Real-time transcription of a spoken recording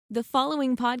The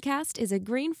following podcast is a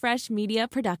Green Fresh Media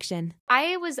production.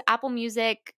 I was Apple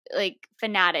Music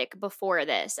fanatic before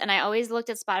this, and I always looked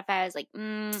at Spotify. I was like,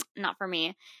 not for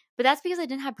me. But that's because I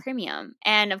didn't have premium.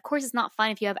 And of course, it's not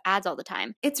fun if you have ads all the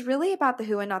time. It's really about the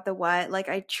who and not the what.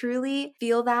 I truly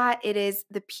feel that it is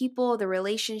the people, the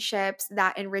relationships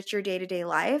that enrich your day-to-day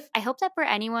life. I hope that for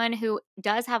anyone who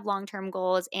does have long-term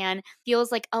goals and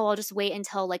feels like, oh, I'll just wait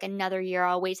until another year.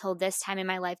 I'll wait till this time in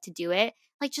my life to do it.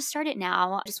 Just start it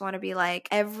now. I just want to be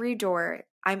every door,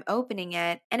 I'm opening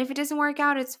it. And if it doesn't work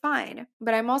out, it's fine.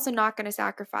 But I'm also not going to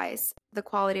sacrifice the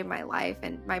quality of my life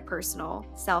and my personal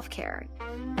self-care.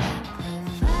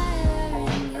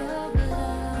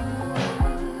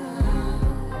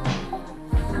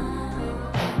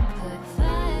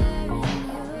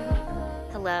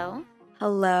 Hello.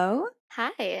 Hello.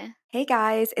 Hi. Hey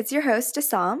guys, it's your host,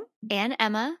 Assam. And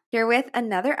Emma. Here with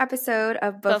another episode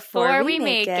of Before We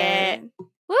Make It.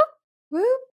 Whoop.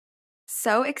 Whoop.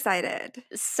 So excited.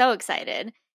 So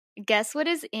excited. Guess what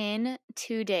is in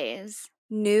 2 days?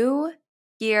 New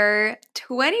year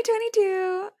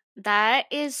 2022. That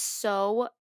is so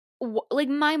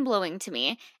mind-blowing to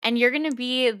me. And you're going to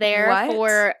be there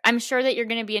I'm sure that you're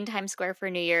going to be in Times Square for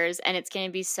New Year's, and it's going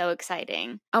to be so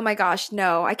exciting. Oh my gosh,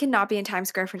 no. I cannot be in Times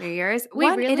Square for New Year's. Wait,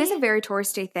 One, really? It is a very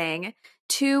touristy thing.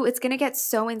 2, it's going to get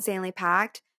so insanely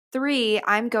packed. 3,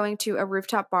 I'm going to a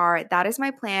rooftop bar. That is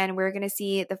my plan. We're going to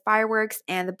see the fireworks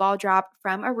and the ball drop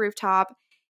from a rooftop.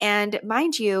 And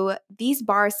mind you, these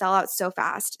bars sell out so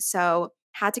fast. So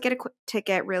had to get a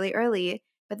ticket really early.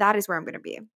 But that is where I'm going to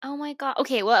be. Oh my God.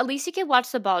 Okay, well, at least you could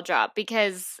watch the ball drop,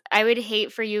 because I would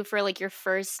hate for you for your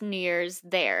first New Year's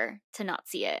there to not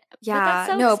see it. Yeah,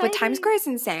 but no, but Times Square is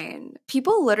insane.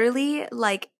 People literally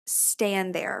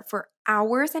stand there for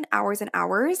hours and hours and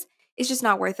hours. It's just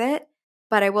not worth it.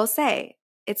 But I will say,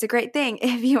 it's a great thing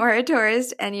if you are a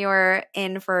tourist and you're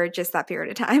in for just that period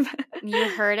of time. You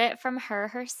heard it from her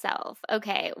herself.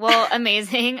 Okay, well,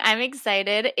 amazing. I'm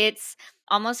excited. It's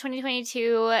almost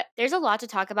 2022. There's a lot to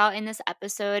talk about in this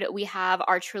episode. We have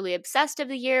our Truly Obsessed of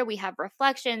the year. We have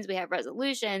reflections. We have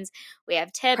resolutions. We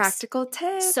have tips. Practical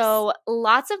tips. So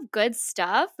lots of good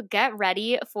stuff. Get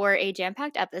ready for a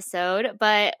jam-packed episode.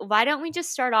 But why don't we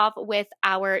just start off with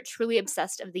our Truly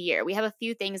Obsessed of the year? We have a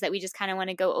few things that we just kind of want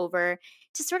to go over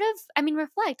to sort of,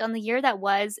 reflect on the year that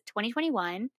was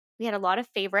 2021. We had a lot of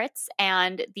favorites,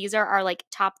 and these are our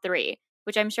top 3.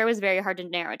 Which I'm sure was very hard to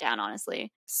narrow down,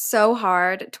 honestly. So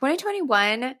hard.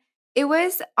 2021, it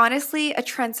was honestly a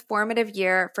transformative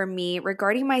year for me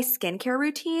regarding my skincare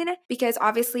routine, because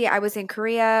obviously I was in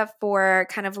Korea for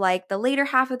kind of the later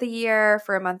half of the year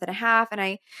for a month and a half, and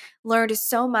I learned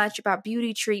so much about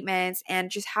beauty treatments and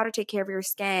just how to take care of your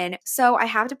skin. So I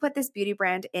have to put this beauty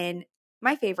brand in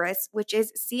my favorites, which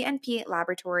is CNP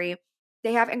Laboratory.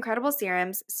 They have incredible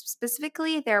serums,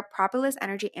 specifically their Propolis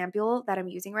Energy Ampule that I'm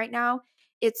using right now.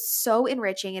 It's so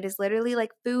enriching. It is literally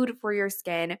like food for your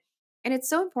skin. And it's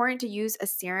so important to use a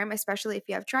serum, especially if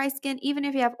you have dry skin, even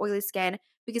if you have oily skin,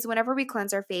 because whenever we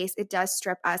cleanse our face, it does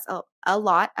strip us a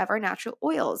lot of our natural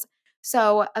oils.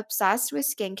 So obsessed with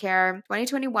skincare.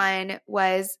 2021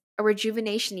 was a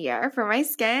rejuvenation year for my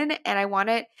skin, and I want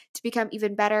it to become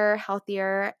even better,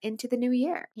 healthier into the new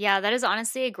year. Yeah, that is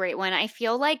honestly a great one. I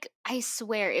feel I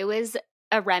swear it was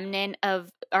a remnant of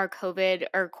our COVID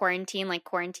or quarantine,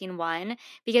 quarantine 1,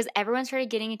 because everyone started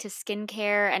getting into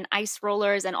skincare and ice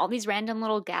rollers and all these random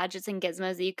little gadgets and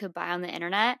gizmos that you could buy on the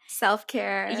internet.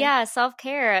 Self-care. Yeah,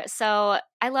 self-care. So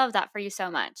I love that for you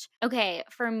so much. Okay,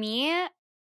 for me,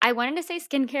 I wanted to say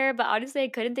skincare, but honestly, I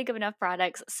couldn't think of enough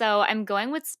products. So I'm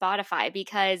going with Spotify,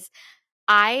 because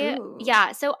I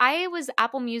was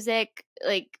Apple Music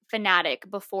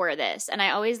fanatic before this, and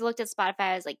I always looked at Spotify.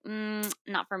 I was like,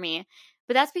 not for me.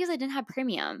 But that's because I didn't have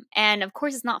premium. And of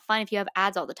course, it's not fun if you have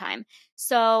ads all the time.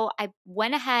 So I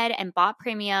went ahead and bought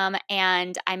premium,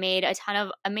 and I made a ton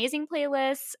of amazing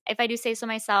playlists, if I do say so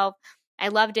myself. I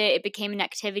loved it. It became an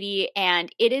activity, and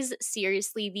it is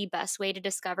seriously the best way to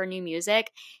discover new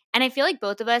music. And I feel like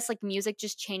both of us, music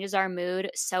just changes our mood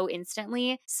so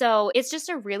instantly. So it's just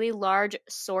a really large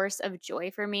source of joy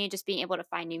for me, just being able to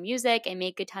find new music and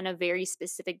make a ton of very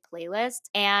specific playlists.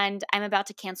 And I'm about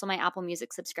to cancel my Apple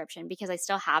Music subscription because I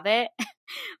still have it.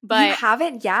 But you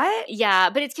haven't yet? Yeah,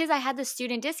 but it's because I had the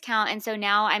student discount. And so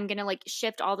now I'm going to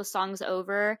shift all the songs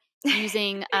over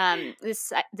using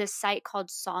this site called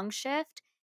SongShift.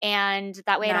 And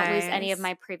that way I don't lose any of Nice.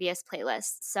 my previous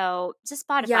playlists. So just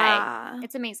Spotify. Yeah.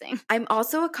 It's amazing. I'm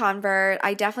also a convert.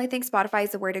 I definitely think Spotify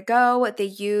is the way to go. They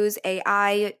use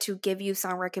AI to give you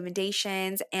song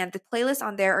recommendations, and the playlists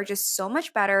on there are just so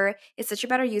much better. It's such a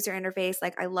better user interface.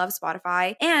 Like, I love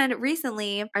Spotify. And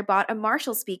recently, I bought a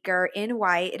Marshall speaker in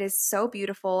white. It is so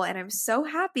beautiful, and I'm so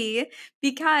happy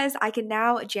because I can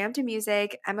now jam to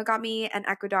music. Emma got me an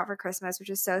Echo Dot for Christmas, which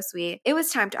is so sweet. It was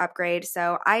time to upgrade,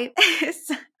 so I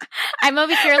I'm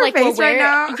over here Her like, well, face right where?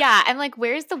 now. Yeah, I'm like,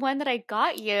 where's the one that I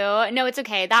got you? No, it's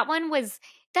okay. That was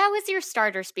your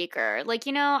starter speaker. Like,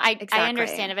 I Exactly.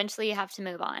 understand. Eventually, you have to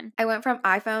move on. I went from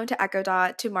iPhone to Echo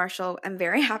Dot to Marshall. I'm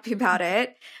very happy about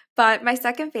it. But my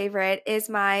second favorite is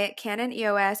my Canon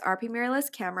EOS RP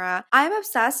mirrorless camera. I'm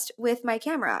obsessed with my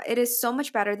camera. It is so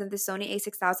much better than the Sony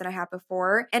a6000 I had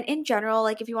before. And in general,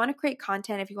 like, if you want to create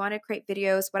content, if you want to create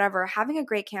videos, whatever, having a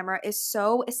great camera is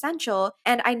so essential.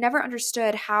 And I never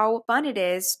understood how fun it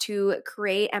is to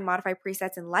create and modify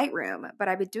presets in Lightroom. But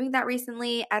I've been doing that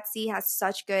recently. Etsy has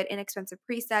such good, inexpensive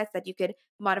presets that you could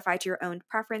modify to your own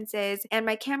preferences. And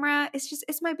my camera is just,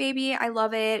 it's my baby. I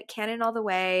love it. Canon all the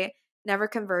way. Never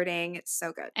converting. It's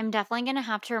so good. I'm definitely going to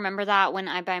have to remember that when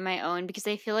I buy my own because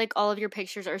I feel like all of your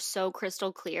pictures are so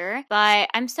crystal clear. But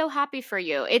I'm so happy for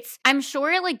you. I'm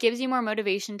sure it like gives you more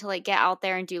motivation to like get out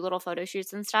there and do little photo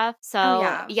shoots and stuff. So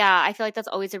yeah, I feel like that's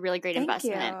always a really great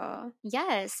investment. You.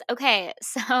 Yes. Okay.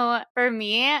 So for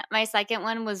me, my second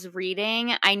one was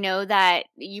reading. I know that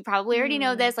you probably already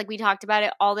know this. Like, we talked about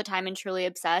it all the time and Truly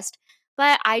Obsessed.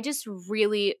 But I just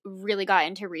really, really got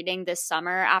into reading this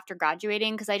summer after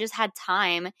graduating because I just had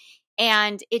time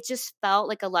and it just felt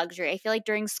like a luxury. I feel like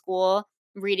during school,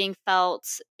 reading felt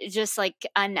just like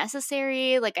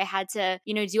unnecessary. Like, I had to,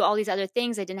 do all these other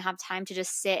things. I didn't have time to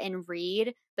just sit and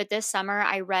read. But this summer,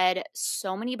 I read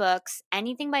so many books.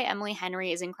 Anything by Emily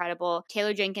Henry is incredible.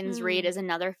 Taylor Jenkins Reid is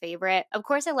another favorite. Of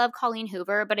course, I love Colleen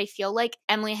Hoover, but I feel like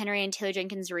Emily Henry and Taylor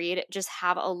Jenkins Reid just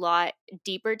have a lot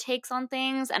deeper takes on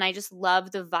things. And I just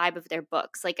love the vibe of their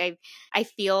books. Like, I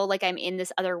feel like I'm in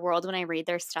this other world when I read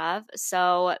their stuff.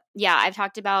 So yeah, I've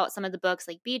talked about some of the books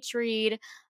like Beach Read.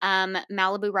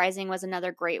 Malibu Rising was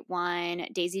another great one.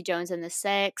 Daisy Jones and the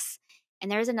Six. And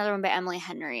there's another one by Emily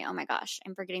Henry. Oh my gosh,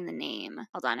 I'm forgetting the name.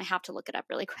 Hold on, I have to look it up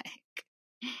really quick.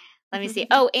 Let me see.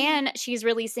 Oh, and she's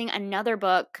releasing another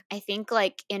book, I think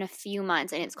like in a few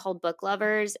months, and it's called Book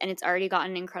Lovers, and it's already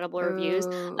gotten incredible reviews.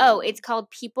 Oh, it's called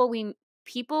People We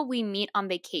Meet on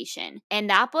Vacation.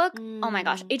 And that book, oh my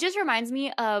gosh, it just reminds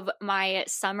me of my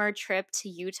summer trip to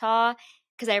Utah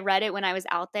because I read it when I was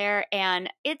out there, and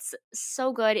it's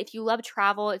so good. If you love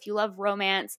travel, if you love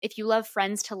romance, if you love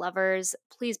friends to lovers,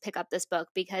 please pick up this book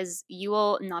because you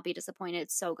will not be disappointed.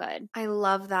 It's so good. I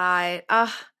love that.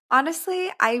 Honestly,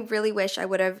 I really wish I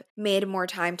would have made more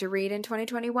time to read in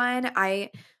 2021. I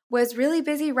was really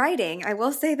busy writing, I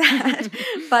will say that,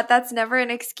 but that's never an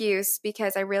excuse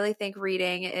because I really think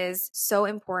reading is so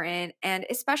important. And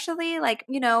especially like,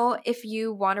 if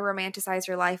you want to romanticize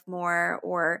your life more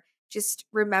or just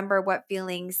remember what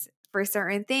feelings for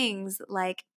certain things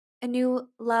like a new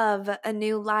love, a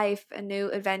new life, a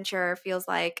new adventure feels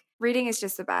like. Reading is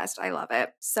just the best. I love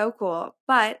it. So cool.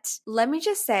 But let me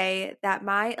just say that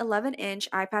my 11-inch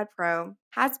iPad Pro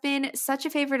has been such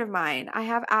a favorite of mine. I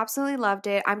have absolutely loved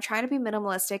it. I'm trying to be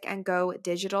minimalistic and go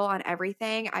digital on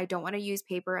everything. I don't want to use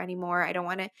paper anymore. I don't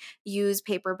want to use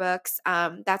paper books.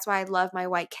 That's why I love my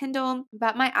white Kindle.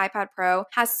 But my iPad Pro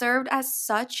has served as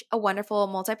such a wonderful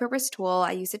multi-purpose tool.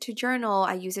 I use it to journal.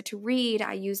 I use it to read.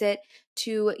 I use it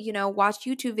to, watch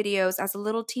YouTube videos as a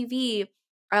little TV.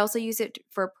 I also use it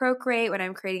for Procreate when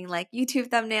I'm creating like YouTube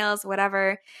thumbnails,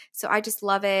 whatever. So I just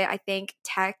love it. I think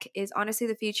tech is honestly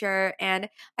the future. And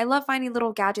I love finding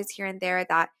little gadgets here and there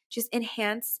that just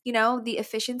enhance, the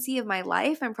efficiency of my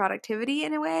life and productivity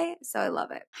in a way. So I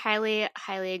love it. Highly,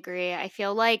 highly agree. I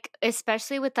feel like,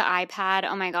 especially with the iPad,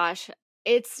 oh my gosh,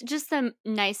 it's just the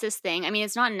nicest thing. I mean,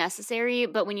 it's not necessary,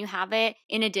 but when you have it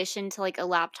in addition to like a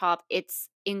laptop, it's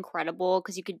incredible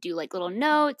because you could do like little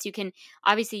notes. You can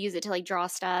obviously use it to like draw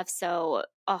stuff. So,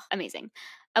 amazing.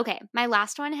 Okay, my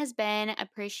last one has been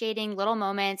appreciating little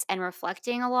moments and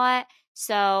reflecting a lot.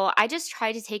 So I just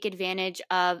try to take advantage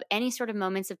of any sort of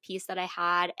moments of peace that I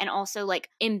had and also like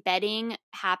embedding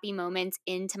happy moments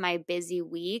into my busy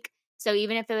week. So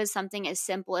even if it was something as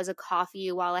simple as a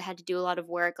coffee while I had to do a lot of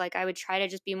work, like I would try to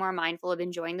just be more mindful of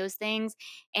enjoying those things.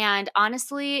 And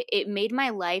honestly, it made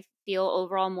my life feel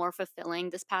overall more fulfilling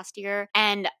this past year.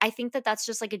 And I think that that's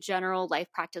just like a general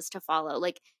life practice to follow,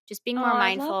 like just being Oh, more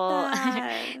I love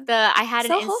mindful. that. I had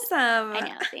So I wholesome.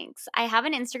 know, thanks. I have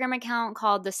an Instagram account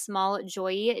called The Small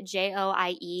Joy,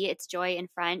 Joie. It's joy in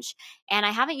French. And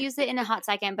I haven't used it in a hot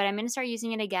second, but I'm going to start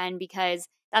using it again because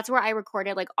that's where I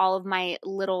recorded like all of my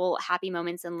little happy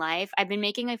moments in life. I've been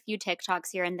making a few TikToks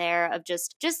here and there of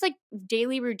just like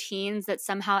daily routines that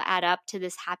somehow add up to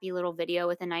this happy little video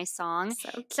with a nice song. So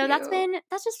cute. So that's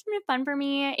just been fun for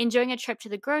me. Enjoying a trip to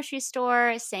the grocery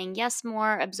store, saying yes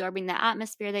more, absorbing the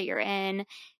atmosphere that you're in,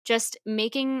 just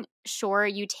making sure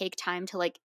you take time to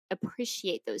like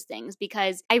appreciate those things,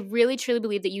 because I really truly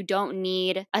believe that you don't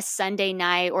need a Sunday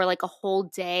night or like a whole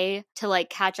day to like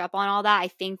catch up on all that. I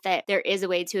think that there is a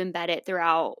way to embed it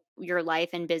throughout your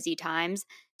life in busy times.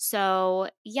 So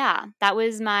yeah, that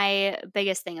was my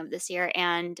biggest thing of this year,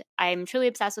 and I'm truly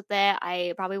obsessed with it.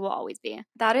 I probably will always be.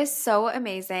 That is so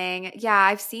amazing. Yeah,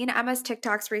 I've seen Emma's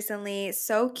TikToks recently.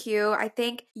 So cute. I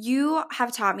think you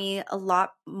have taught me a lot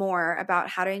more about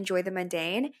how to enjoy the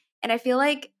mundane. And I feel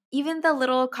like even the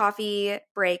little coffee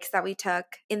breaks that we took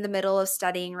in the middle of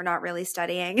studying or not really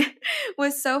studying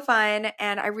was so fun.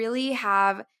 And I really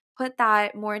have put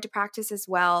that more into practice as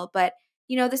well. But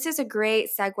this is a great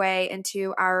segue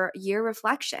into our year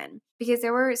reflection because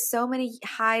there were so many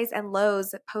highs and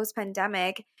lows post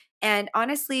pandemic. And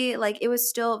honestly, like it was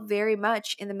still very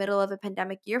much in the middle of a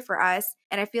pandemic year for us.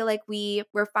 And I feel like we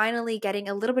were finally getting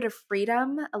a little bit of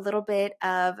freedom, a little bit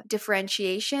of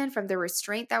differentiation from the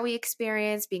restraint that we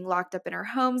experienced being locked up in our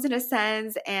homes in a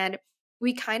sense. And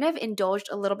we kind of indulged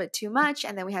a little bit too much.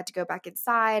 And then we had to go back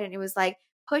inside and it was like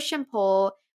push and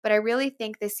pull. But I really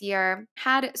think this year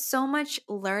had so much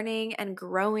learning and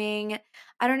growing.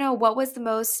 I don't know, what was the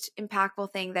most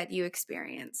impactful thing that you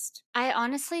experienced? I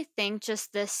honestly think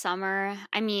just this summer,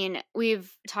 I mean,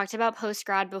 we've talked about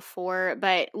post-grad before,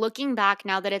 but looking back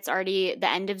now that it's already the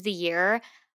end of the year,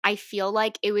 I feel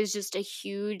like it was just a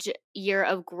huge year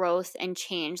of growth and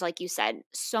change. Like you said,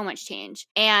 so much change.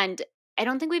 And I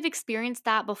don't think we've experienced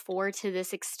that before to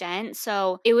this extent.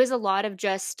 So it was a lot of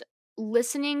just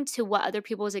listening to what other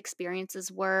people's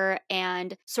experiences were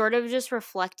and sort of just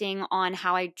reflecting on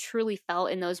how I truly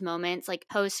felt in those moments, like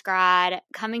post grad,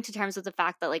 coming to terms with the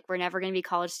fact that like we're never going to be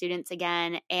college students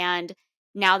again. And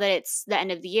now that it's the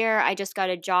end of the year, I just got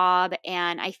a job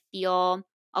and I feel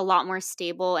a lot more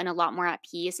stable and a lot more at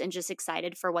peace and just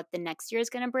excited for what the next year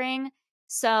is going to bring.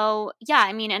 So, yeah,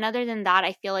 I mean, and other than that,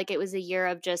 I feel like it was a year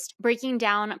of just breaking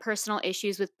down personal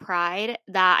issues with pride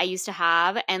that I used to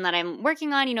have and that I'm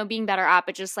working on, being better at,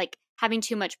 but just like having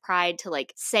too much pride to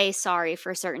like say sorry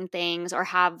for certain things or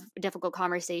have difficult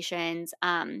conversations,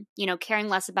 caring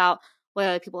less about what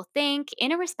other people think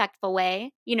in a respectful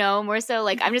way, more so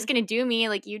like I'm just going to do me,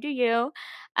 like you do you.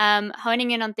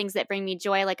 Honing in on things that bring me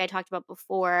joy, like I talked about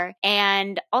before,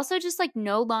 and also just like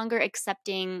no longer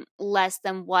accepting less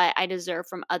than what I deserve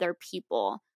from other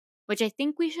people, which I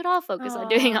think we should all focus on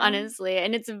doing, honestly.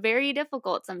 And it's very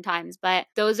difficult sometimes, but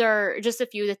those are just a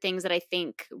few of the things that I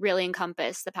think really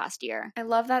encompass the past year. I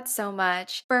love that so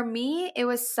much. For me, it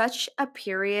was such a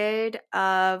period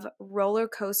of roller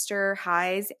coaster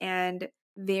highs and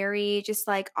very just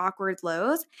like awkward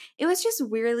lows. It was just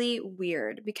really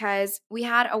weird because we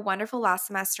had a wonderful last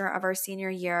semester of our senior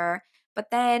year. But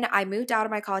then I moved out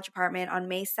of my college apartment on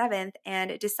May 7th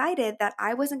and decided that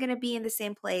I wasn't going to be in the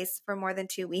same place for more than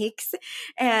 2 weeks.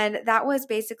 And that was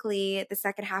basically the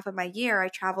second half of my year. I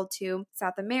traveled to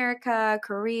South America,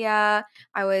 Korea.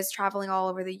 I was traveling all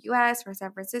over the US from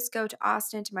San Francisco to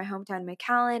Austin to my hometown,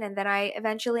 McAllen. And then I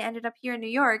eventually ended up here in New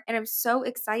York. And I'm so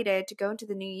excited to go into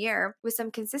the new year with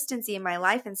some consistency in my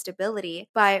life and stability.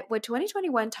 But what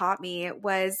 2021 taught me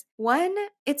was one,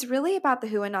 it's really about the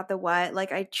who and not the what.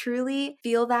 Like I truly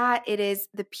feel that it is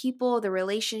the people, the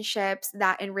relationships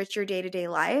that enrich your day-to-day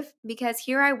life. Because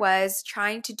here I was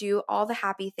trying to do all the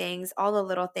happy things, all the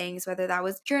little things, whether that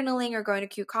was journaling or going to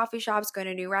cute coffee shops, going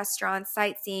to new restaurants,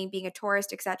 sightseeing, being a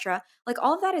tourist, etc. Like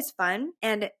all of that is fun.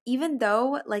 And even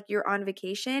though like you're on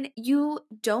vacation, you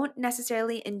don't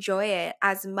necessarily enjoy it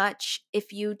as much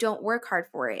if you don't work hard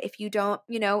for it, if you don't,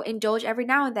 indulge every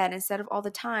now and then instead of all the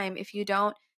time, if you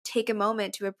don't take a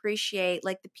moment to appreciate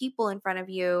like the people in front of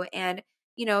you and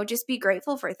just be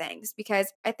grateful for things.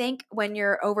 Because I think when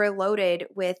you're overloaded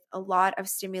with a lot of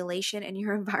stimulation in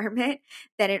your environment,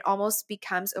 then it almost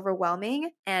becomes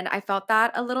overwhelming. And I felt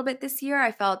that a little bit this year.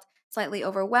 I felt slightly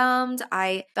overwhelmed.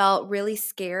 I felt really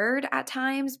scared at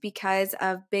times because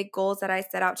of big goals that I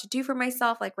set out to do for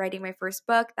myself, like writing my first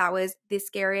book. That was the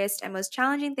scariest and most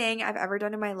challenging thing I've ever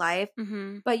done in my life.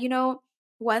 Mm-hmm. But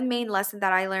one main lesson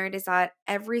that I learned is that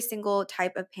every single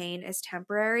type of pain is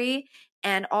temporary.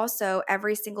 And also,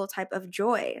 every single type of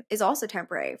joy is also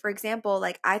temporary. For example,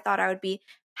 like I thought I would be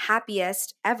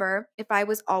happiest ever if I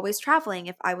was always traveling,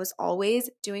 if I was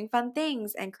always doing fun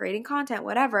things and creating content,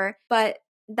 whatever. But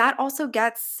that also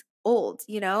gets old,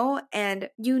 you know? And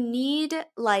you need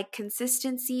like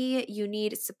consistency, you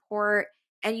need support,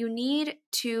 and you need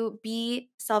to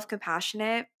be self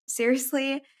compassionate,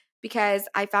 seriously, because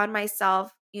I found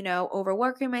myself, you know,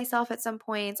 overworking myself at some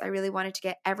points. I really wanted to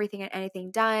get everything and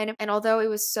anything done. And although it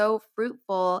was so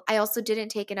fruitful, I also didn't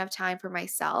take enough time for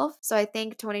myself. So I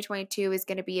think 2022 is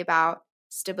going to be about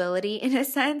stability in a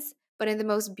sense, but in the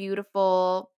most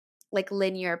beautiful, like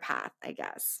linear path, I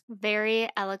guess. Very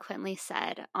eloquently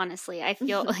said, honestly. I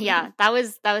feel yeah, that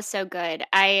was so good.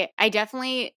 I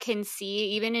definitely can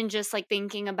see, even in just like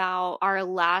thinking about our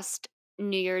last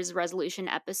New Year's resolution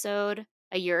episode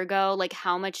a year ago, like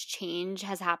how much change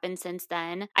has happened since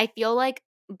then. I feel like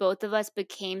both of us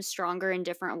became stronger in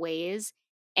different ways.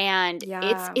 And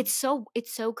Yeah. it's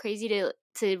so crazy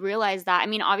to realize that. I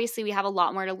mean, obviously we have a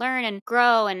lot more to learn and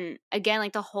grow. And again,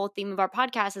 like the whole theme of our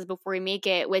podcast is before we make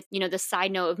it, with, you know, the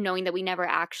side note of knowing that we never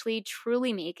actually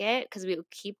truly make it because we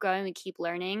keep growing, we keep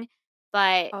learning.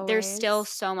 But there's still Always.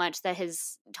 so much that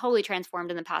has totally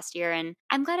transformed in the past year. And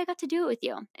I'm glad I got to do it with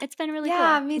you. It's been really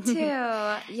Yeah, cool. me too.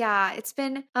 Yeah, it's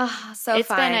been so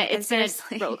fun. And It's been a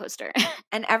seriously, roller coaster.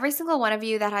 and every single one of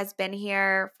you that has been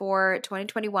here for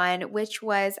 2021, which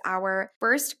was our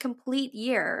first complete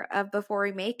year of Before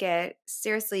We Make It.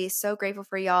 Seriously, so grateful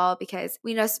for y'all, because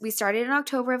we know we started in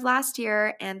October of last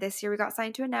year, and this year we got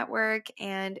signed to a network,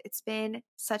 and it's been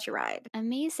such a ride.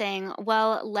 Amazing.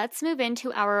 Well, let's move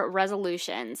into our resolutions.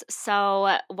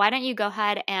 So, why don't you go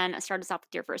ahead and start us off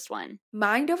with your first one?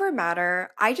 Mind over matter.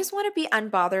 I just want to be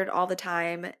unbothered all the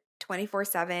time,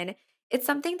 24/7. It's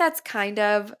something that's kind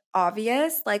of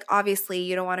obvious. Like, obviously,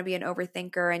 you don't want to be an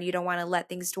overthinker and you don't want to let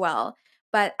things dwell.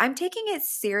 But I'm taking it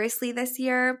seriously this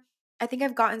year. I think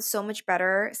I've gotten so much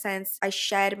better since I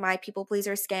shed my people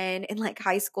pleaser skin in like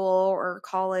high school or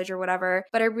college or whatever.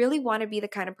 But I really want to be the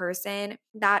kind of person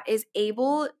that is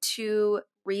able to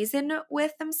reason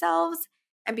with themselves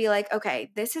and be like, okay,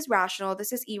 this is rational,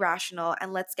 this is irrational,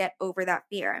 and let's get over that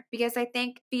fear. Because I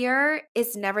think fear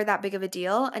is never that big of a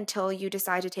deal until you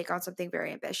decide to take on something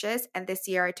very ambitious. And this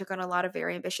year I took on a lot of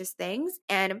very ambitious things,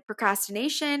 and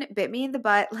procrastination bit me in the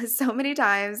butt so many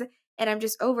times. And I'm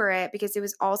just over it because it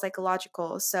was all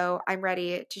psychological. So I'm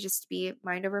ready to just be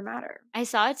mind over matter. I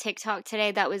saw a TikTok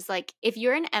today that was like, if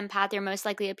you're an empath, you're most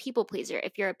likely a people pleaser.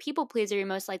 If you're a people pleaser, you're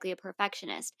most likely a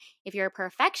perfectionist. If you're a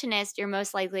perfectionist, you're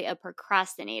most likely a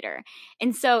procrastinator.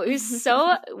 And so it was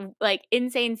so like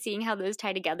insane seeing how those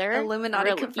tie together.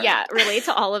 Illuminati confirmed. Yeah, relate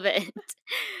to all of it.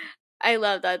 I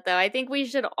love that though. I think we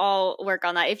should all work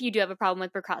on that if you do have a problem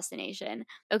with procrastination.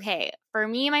 Okay, for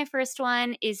me, my first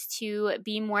one is to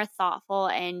be more thoughtful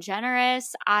and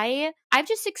generous. I've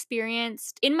just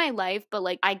experienced in my life, but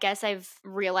like I guess I've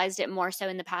realized it more so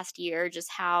in the past year, just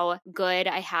how good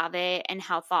I have it and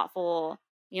how thoughtful,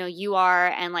 you know, you are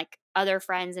and like other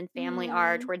friends and family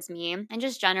are towards me, and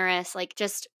just generous, like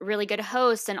just really good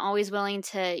hosts and always willing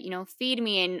to, you know, feed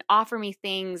me and offer me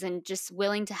things and just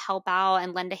willing to help out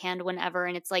and lend a hand whenever.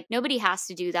 And it's like nobody has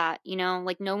to do that, you know,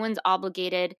 like no one's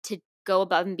obligated to go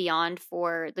above and beyond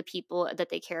for the people that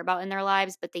they care about in their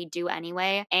lives, but they do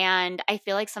anyway. And I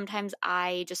feel like sometimes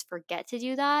I just forget to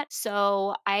do that.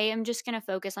 So I am just going to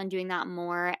focus on doing that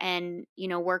more and, you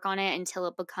know, work on it until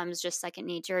it becomes just second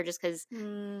nature, just because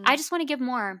I just want to give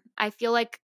more. I feel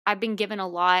like I've been given a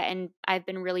lot and I've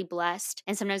been really blessed.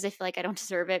 And sometimes I feel like I don't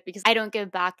deserve it because I don't give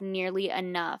back nearly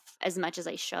enough as much as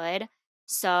I should.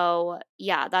 So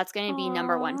yeah, that's going to be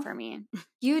number one for me.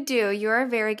 You do. You're a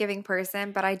very giving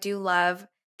person, but I do love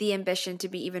the ambition to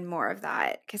be even more of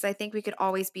that, because I think we could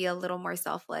always be a little more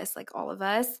selfless, like all of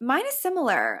us. Mine is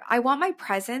similar. I want my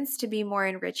presence to be more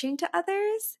enriching to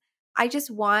others. I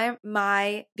just want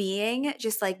my being,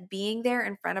 just like being there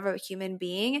in front of a human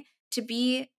being, to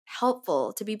be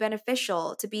helpful, to be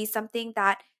beneficial, to be something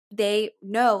that they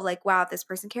know, like, wow, this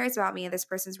person cares about me and this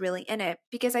person's really in it.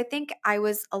 Because I think I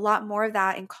was a lot more of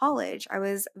that in college. I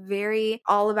was very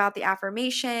all about the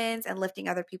affirmations and lifting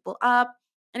other people up.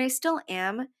 And I still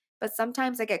am. But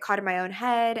sometimes I get caught in my own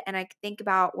head and I think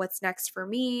about what's next for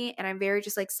me. And I'm very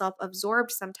just like self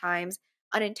absorbed sometimes,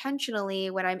 unintentionally,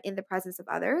 when I'm in the presence of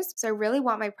others. So I really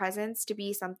want my presence to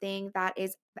be something that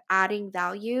is adding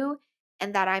value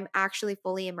and that I'm actually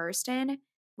fully immersed in,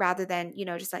 rather than, you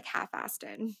know, just like half-assed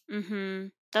in. Mm-hmm.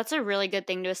 That's a really good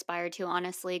thing to aspire to,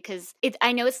 honestly, because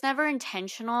I know it's never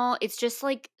intentional. It's just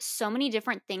like so many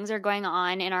different things are going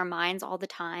on in our minds all the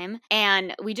time.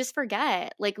 And we just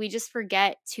forget. Like, we just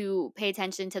forget to pay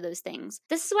attention to those things.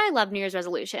 This is why I love New Year's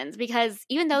resolutions, because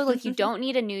even though like you don't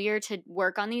need a new year to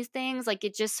work on these things, like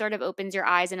it just sort of opens your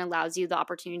eyes and allows you the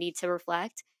opportunity to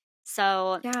reflect.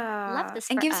 So, love Yeah. this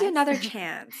And for gives us. you another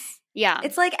chance. Yeah.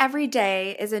 It's like every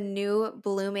day is a new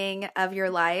blooming of your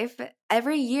life.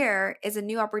 Every year is a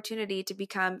new opportunity to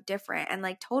become different and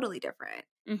like totally different,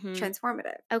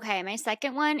 transformative. Okay, my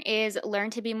second one is learn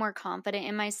to be more confident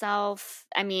in myself.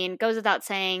 I mean, goes without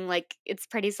saying, like it's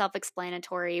pretty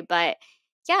self-explanatory, but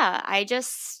yeah, I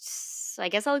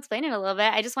guess I'll explain it a little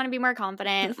bit. I just want to be more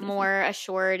confident, more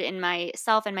assured in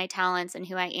myself and my talents and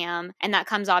who I am. And that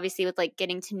comes obviously with like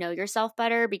getting to know yourself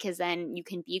better, because then you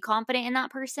can be confident in that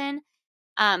person.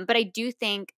 But I do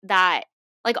think that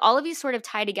like all of these sort of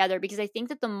tie together, because I think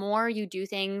that the more you do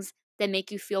things that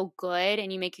make you feel good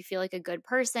and you make you feel like a good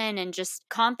person and just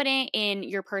confident in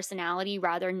your personality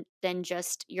rather than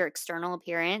just your external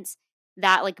appearance,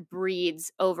 that like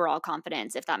breeds overall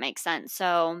confidence, if that makes sense.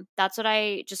 So that's what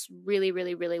I just really,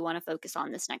 really, really want to focus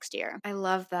on this next year. I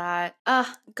love that.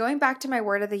 Going back to my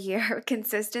word of the year,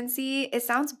 consistency. It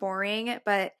sounds boring,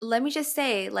 but let me just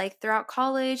say, like throughout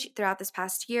college, throughout this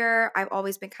past year, I've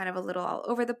always been kind of a little all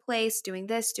over the place, doing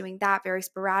this, doing that, very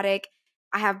sporadic.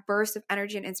 I have bursts of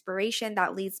energy and inspiration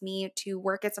that leads me to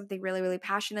work at something really, really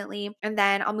passionately. And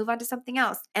then I'll move on to something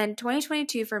else. And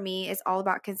 2022 for me is all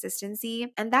about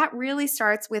consistency. And that really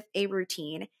starts with a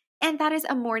routine. And that is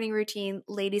a morning routine,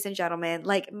 ladies and gentlemen.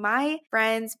 Like my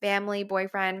friends, family,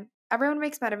 boyfriend, everyone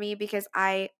makes fun of me because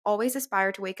I always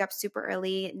aspire to wake up super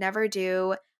early, never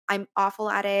do. I'm awful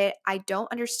at it. I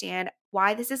don't understand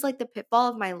why this is like the pitfall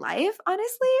of my life,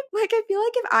 honestly. Like, I feel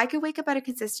like if I could wake up at a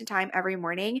consistent time every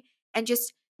morning and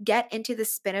just get into the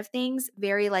spin of things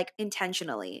very like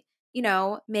intentionally,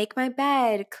 make my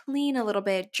bed, clean a little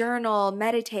bit, journal,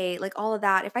 meditate, like all of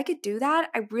that. If I could do that,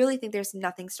 I really think there's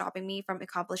nothing stopping me from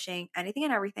accomplishing anything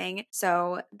and everything.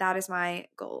 So that is my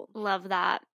goal. Love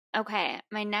that. Okay,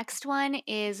 my next one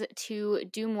is to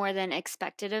do more than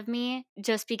expected of me,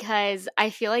 just because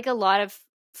I feel like a lot of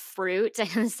fruit, I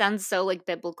know this sounds so like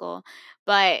biblical,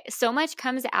 but so much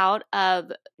comes out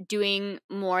of doing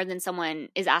more than someone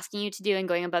is asking you to do and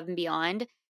going above and beyond.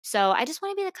 So I just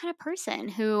want to be the kind of person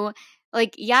who,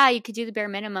 like, yeah, you could do the bare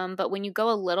minimum, but when you go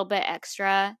a little bit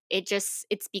extra, it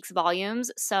speaks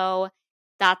volumes. So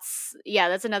that's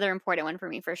another important one for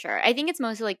me for sure. I think it's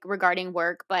mostly like regarding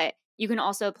work, but you can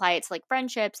also apply it to like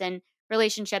friendships and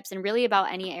relationships and really about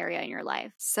any area in your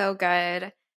life. So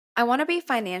good. I want to be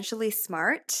financially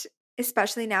smart,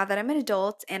 especially now that I'm an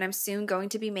adult and I'm soon going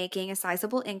to be making a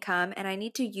sizable income, and I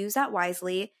need to use that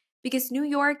wisely because New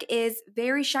York is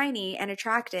very shiny and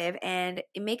attractive and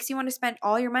it makes you want to spend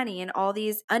all your money in all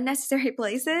these unnecessary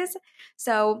places.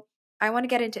 So I want to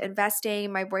get into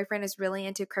investing. My boyfriend is really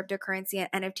into cryptocurrency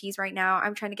and NFTs right now.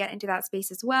 I'm trying to get into that space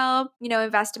as well.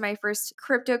 Invest in my first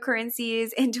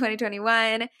cryptocurrencies in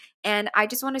 2021. And I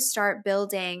just want to start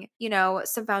building,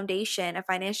 some foundation of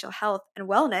financial health and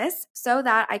wellness so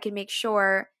that I can make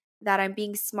sure that I'm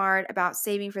being smart about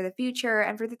saving for the future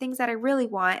and for the things that I really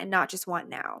want and not just want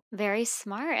now. Very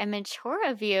smart and mature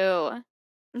of you.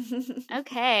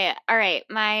 Okay. All right.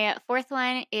 My fourth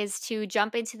one is to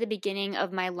jump into the beginning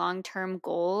of my long-term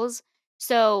goals.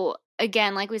 So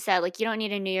again, like we said, like you don't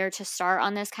need a new year to start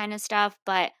on this kind of stuff,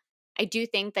 but I do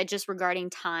think that just regarding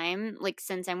time, like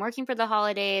since I'm working for the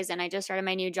holidays and I just started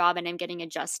my new job and I'm getting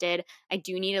adjusted, I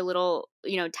do need a little,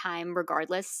 time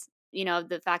regardless, of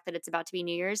the fact that it's about to be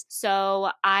New Year's.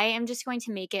 So I am just going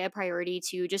to make it a priority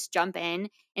to just jump in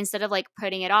instead of like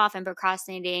putting it off and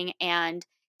procrastinating and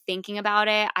thinking about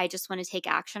it. I just want to take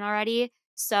action already.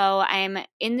 So I'm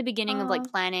in the beginning of like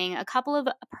planning a couple of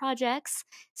projects.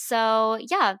 So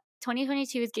yeah,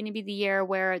 2022 is going to be the year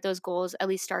where those goals at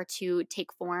least start to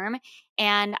take form.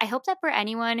 And I hope that for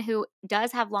anyone who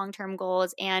does have long-term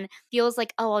goals and feels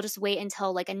like, oh, I'll just wait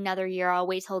until like another year, I'll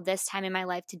wait till this time in my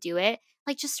life to do it,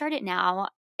 like just start it now.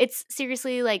 It's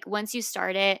seriously like once you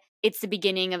start it, it's the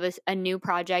beginning of a new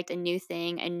project, a new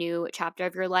thing, a new chapter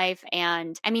of your life.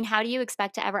 And I mean, how do you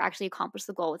expect to ever actually accomplish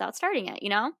the goal without starting it,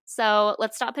 So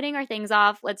let's stop putting our things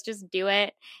off. Let's just do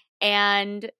it.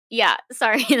 And yeah,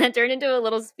 sorry, that turned into a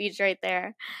little speech right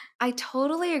there. I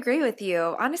totally agree with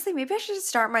you. Honestly, maybe I should just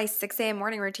start my 6 a.m.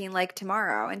 morning routine like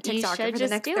tomorrow and TikTok for the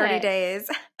next 30 days.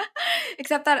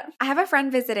 Except that I have a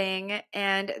friend visiting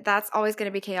and that's always going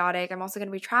to be chaotic. I'm also going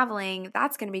to be traveling.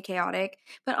 That's going to be chaotic.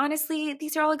 But honestly,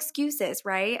 these are all excuses,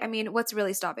 right? I mean, what's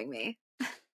really stopping me?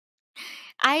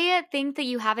 I think that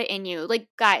you have it in you. Like,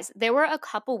 guys, there were a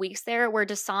couple weeks there where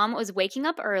Dasam was waking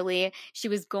up early. She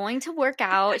was going to work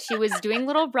out. She was doing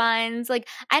little runs. Like,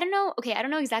 I don't know. Okay, I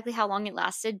don't know exactly how long it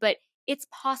lasted, but it's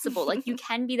possible. Like, you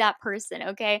can be that person,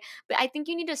 okay? But I think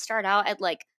you need to start out at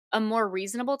like a more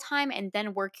reasonable time and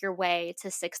then work your way to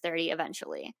 6:30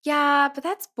 eventually. Yeah, but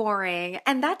that's boring.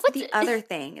 And that's What's the other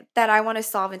thing that I want to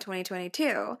solve in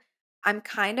 2022. I'm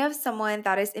kind of someone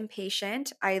that is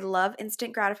impatient. I love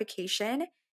instant gratification.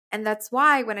 And that's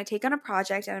why when I take on a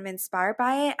project and I'm inspired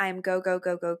by it, I'm go, go,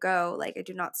 go, go, go. Like I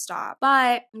do not stop.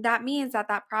 But that means that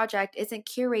that project isn't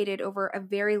curated over a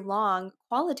very long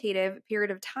qualitative period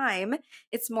of time.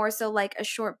 It's more so like a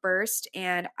short burst.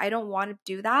 And I don't want to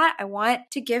do that. I want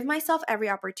to give myself every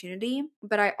opportunity,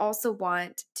 but I also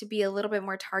want to be a little bit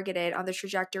more targeted on the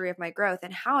trajectory of my growth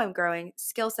and how I'm growing,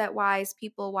 skill set wise,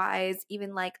 people wise,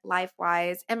 even like life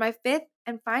wise. And my fifth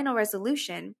and final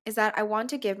resolution is that I want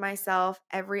to give myself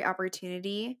every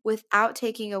opportunity without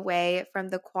taking away from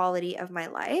the quality of my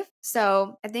life.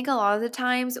 So I think a lot of the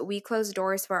times we close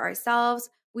doors for ourselves.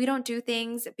 We don't do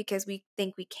things because we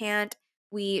think we can't.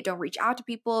 We don't reach out to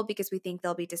people because we think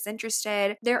they'll be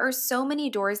disinterested. There are so many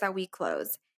doors that we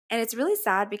close. And it's really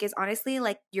sad because honestly,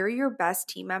 like you're your best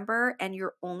team member and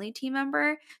your only team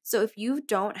member. So if you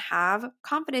don't have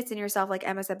confidence in yourself, like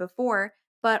Emma said before,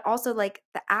 but also like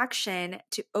the action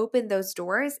to open those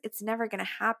doors, it's never going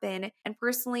to happen. And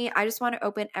personally, I just want to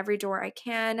open every door I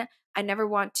can. I never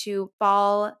want to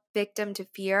fall victim to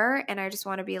fear. And I just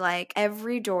want to be like,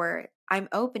 every door, I'm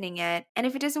opening it. And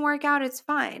if it doesn't work out, it's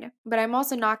fine. But I'm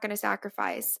also not going to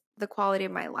sacrifice the quality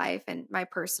of my life and my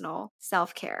personal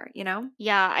self-care, you know?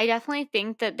 Yeah, I definitely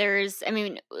think that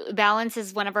balance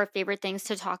is one of our favorite things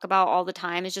to talk about all the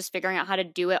time, is just figuring out how to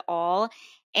do it all.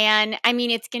 And I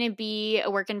mean, it's going to be a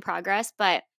work in progress,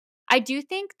 but I do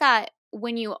think that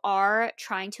when you are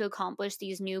trying to accomplish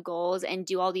these new goals and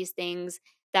do all these things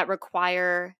that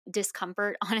require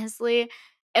discomfort, honestly,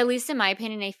 at least in my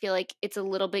opinion, I feel like it's a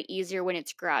little bit easier when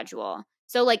it's gradual.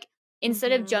 So, like,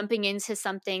 instead of jumping into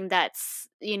something that's,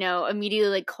 immediately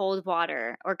like cold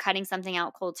water or cutting something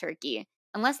out cold turkey,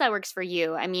 unless that works for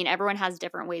you. I mean, everyone has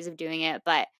different ways of doing it,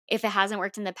 but if it hasn't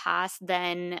worked in the past,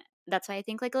 then that's why I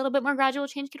think like a little bit more gradual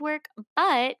change could work.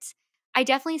 But I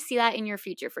definitely see that in your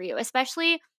future for you,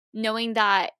 especially knowing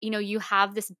that, you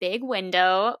have this big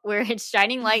window where it's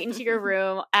shining light into your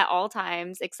room at all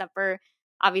times, except for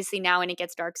obviously now when it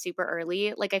gets dark super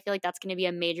early. Like, I feel like that's going to be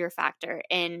a major factor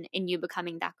in you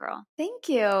becoming that girl. Thank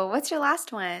you. What's your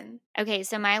last one? Okay,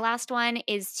 so my last one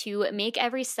is to make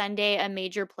every Sunday a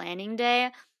major planning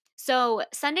day. So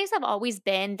Sundays have always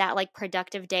been that like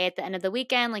productive day at the end of the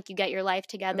weekend, like you get your life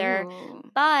together. Ooh.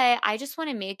 But I just want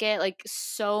to make it like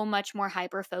so much more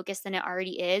hyper focused than it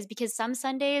already is, because some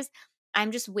Sundays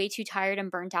I'm just way too tired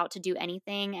and burnt out to do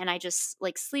anything, and I just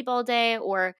like sleep all day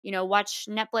or, watch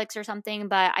Netflix or something,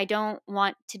 but I don't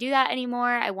want to do that anymore.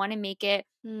 I want to make it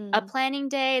a planning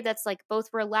day that's like both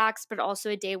relaxed, but also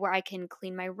a day where I can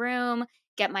clean my room,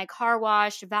 get my car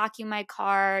washed, vacuum my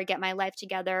car, get my life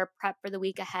together, prep for the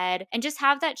week ahead, and just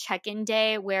have that check-in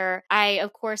day where I,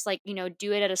 of course, like,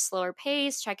 do it at a slower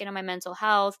pace, check in on my mental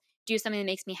health, do something that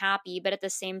makes me happy, but at the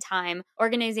same time,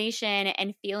 organization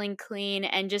and feeling clean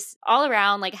and just all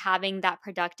around like having that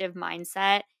productive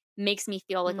mindset makes me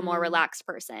feel like a more relaxed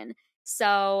person.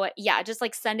 So yeah, just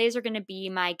like Sundays are going to be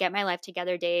my get my life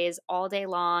together days all day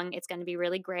long. It's going to be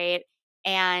really great.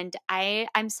 And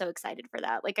I'm so excited for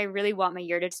that. Like, I really want my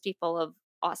year to just be full of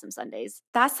awesome Sundays.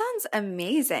 That sounds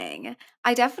amazing.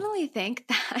 I definitely think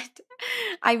that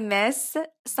I miss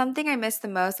the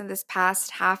most in this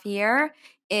past half year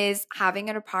is having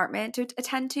an apartment to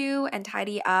attend to and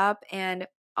tidy up and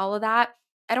all of that.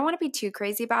 I don't want to be too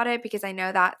crazy about it because I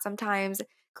know that sometimes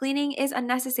cleaning is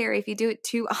unnecessary if you do it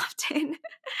too often.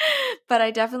 But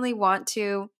I definitely want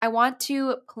to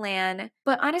plan,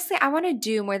 but honestly, I want to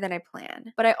do more than I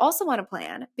plan. But I also want to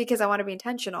plan because I want to be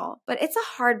intentional. But it's a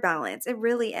hard balance. It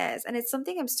really is. And it's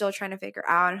something I'm still trying to figure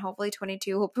out, and hopefully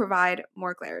 22 will provide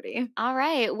more clarity. All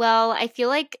right. Well, I feel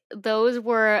like those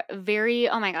were very,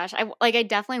 oh my gosh. I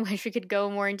definitely wish we could go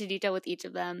more into detail with each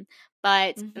of them,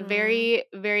 but very,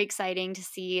 very exciting to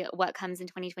see what comes in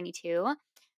 2022.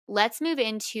 Let's move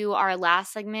into our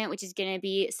last segment, which is going to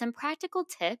be some practical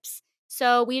tips.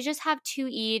 So we just have two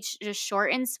each, just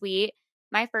short and sweet.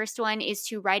 My first one is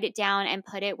to write it down and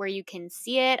put it where you can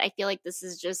see it. I feel like this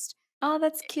is just... Oh,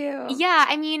 that's cute. Yeah,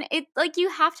 I mean, it like you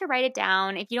have to write it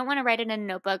down. If you don't want to write it in a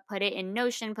notebook, put it in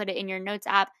Notion, put it in your notes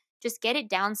app. Just get it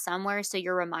down somewhere so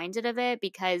you're reminded of it,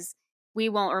 because we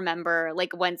won't remember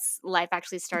like once life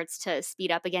actually starts to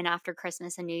speed up again after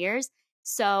Christmas and New Year's.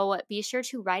 So be sure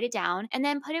to write it down and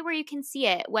then put it where you can see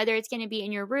it, whether it's going to be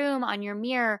in your room, on your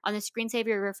mirror, on the screensaver of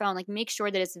your phone. Like make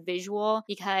sure that it's visual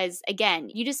because, again,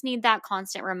 you just need that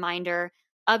constant reminder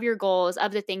of your goals,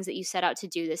 of the things that you set out to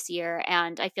do this year.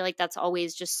 And I feel like that's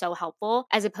always just so helpful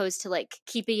as opposed to like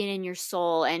keeping it in your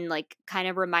soul and like kind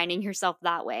of reminding yourself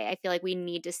that way. I feel like we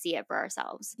need to see it for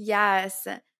ourselves. Yes.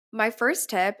 My first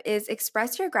tip is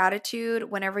express your gratitude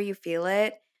whenever you feel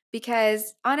it.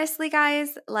 Because honestly,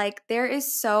 guys, like there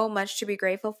is so much to be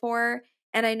grateful for.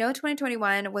 And I know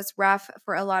 2021 was rough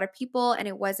for a lot of people and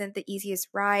it wasn't the easiest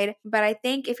ride. But I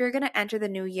think if you're going to enter the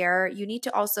new year, you need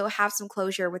to also have some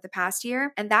closure with the past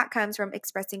year. And that comes from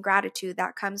expressing gratitude.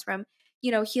 That comes from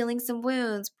healing some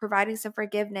wounds, providing some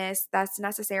forgiveness that's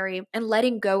necessary, and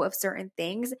letting go of certain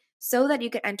things so that you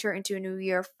can enter into a new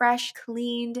year fresh,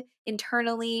 cleaned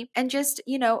internally, and just,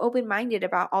 open-minded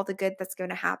about all the good that's going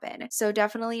to happen. So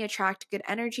definitely attract good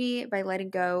energy by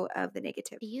letting go of the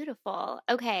negative. Beautiful.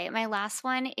 Okay, my last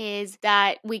one is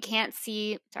that we can't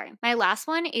see, my last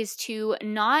one is to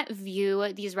not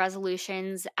view these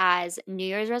resolutions as New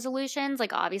Year's resolutions.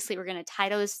 Like obviously we're going to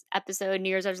title this episode New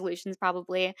Year's resolutions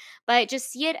probably, but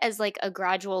just see it as like a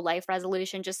gradual life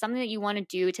resolution, just something that you want to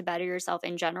do to better yourself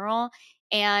in general.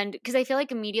 And because I feel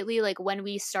like immediately, like when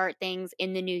we start things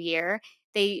in the new year,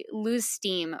 they lose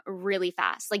steam really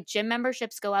fast. Like gym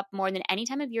memberships go up more than any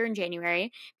time of year in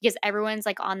January because everyone's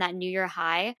like on that new year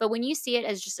high. But when you see it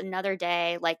as just another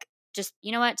day, like just,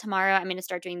 you know what, tomorrow I'm going to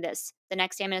start doing this. The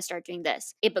next day I'm going to start doing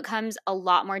this. It becomes a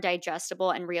lot more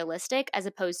digestible and realistic as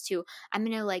opposed to I'm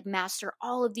going to like master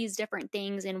all of these different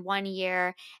things in 1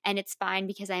 year and it's fine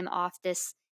because I'm off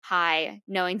this high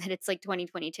knowing that it's like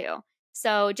 2022.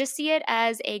 So just see it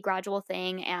as a gradual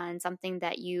thing and something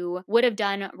that you would have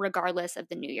done regardless of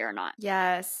the new year or not.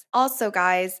 Yes. Also,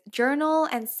 guys, journal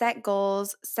and set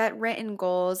goals, set written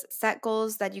goals, set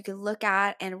goals that you can look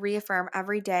at and reaffirm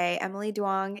every day. Emily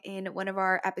Duong in one of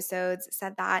our episodes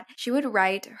said that she would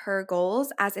write her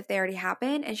goals as if they already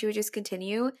happened and she would just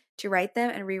continue to write them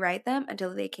and rewrite them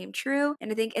until they came true.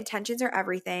 And I think intentions are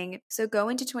everything. So go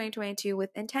into 2022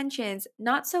 with intentions,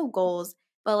 not so goals,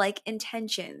 but like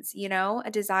intentions,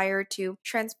 a desire to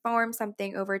transform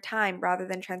something over time rather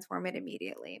than transform it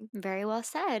immediately. Very well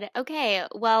said. Okay,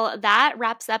 well, that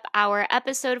wraps up our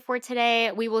episode for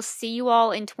today. We will see you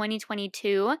all in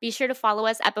 2022. Be sure to follow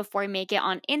us at Before We Make It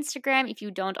on Instagram if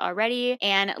you don't already,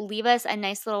 and leave us a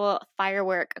nice little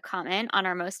firework comment on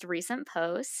our most recent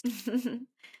post.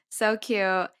 So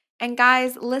cute. And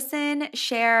guys, listen,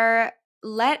 share,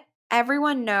 let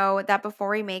everyone know that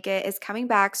Before We Make It is coming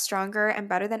back stronger and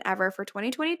better than ever for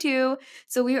 2022.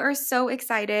 So we are so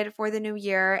excited for the new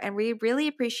year and we really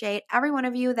appreciate every one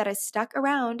of you that has stuck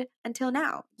around until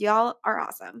now. Y'all are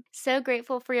awesome. So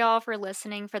grateful for y'all for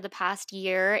listening for the past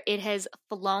year. It has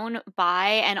flown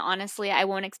by and honestly, I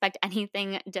won't expect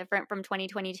anything different from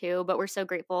 2022, but we're so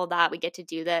grateful that we get to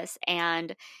do this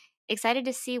and excited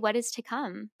to see what is to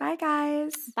come. Bye,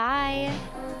 guys. Bye.